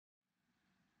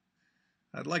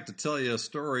I'd like to tell you a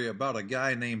story about a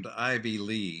guy named Ivy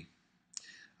Lee.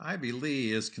 Ivy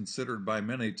Lee is considered by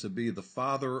many to be the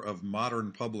father of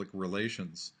modern public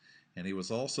relations, and he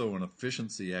was also an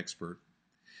efficiency expert.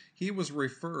 He was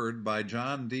referred by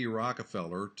John D.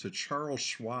 Rockefeller to Charles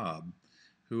Schwab,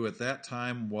 who at that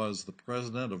time was the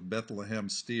president of Bethlehem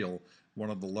Steel, one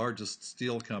of the largest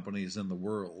steel companies in the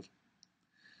world.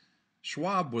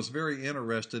 Schwab was very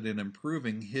interested in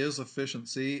improving his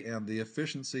efficiency and the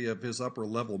efficiency of his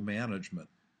upper-level management.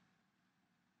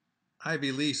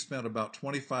 Ivy Lee spent about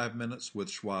 25 minutes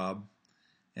with Schwab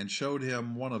and showed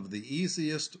him one of the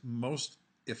easiest, most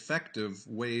effective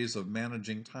ways of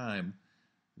managing time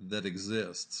that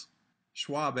exists.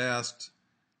 Schwab asked,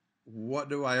 "What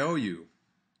do I owe you?"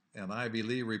 And Ivy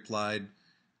Lee replied,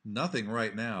 "Nothing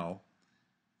right now.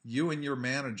 You and your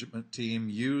management team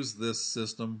use this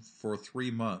system for 3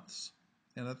 months.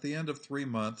 And at the end of 3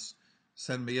 months,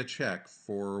 send me a check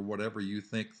for whatever you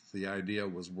think the idea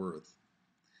was worth."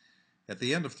 At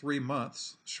the end of 3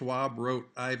 months, Schwab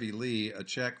wrote Ivy Lee a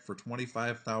check for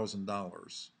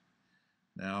 $25,000.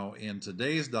 Now, in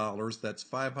today's dollars, that's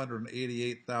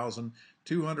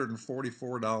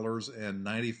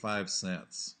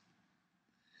 $588,244.95.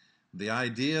 The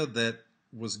idea that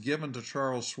was given to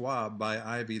Charles Schwab by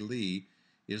Ivy Lee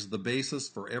is the basis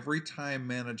for every time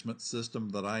management system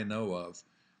that I know of,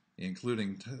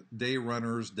 including day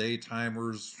runners, day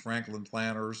timers, Franklin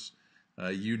planners,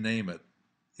 you name it.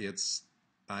 It's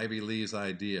Ivy Lee's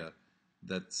idea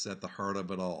that's at the heart of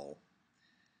it all.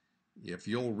 If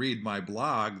you'll read my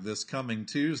blog this coming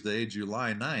Tuesday,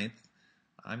 July 9th,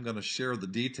 I'm going to share the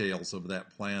details of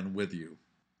that plan with you.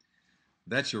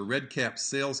 That's your Red Cap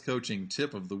Sales Coaching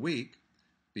Tip of the Week.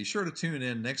 Be sure to tune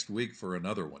in next week for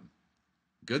another one.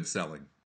 Good selling.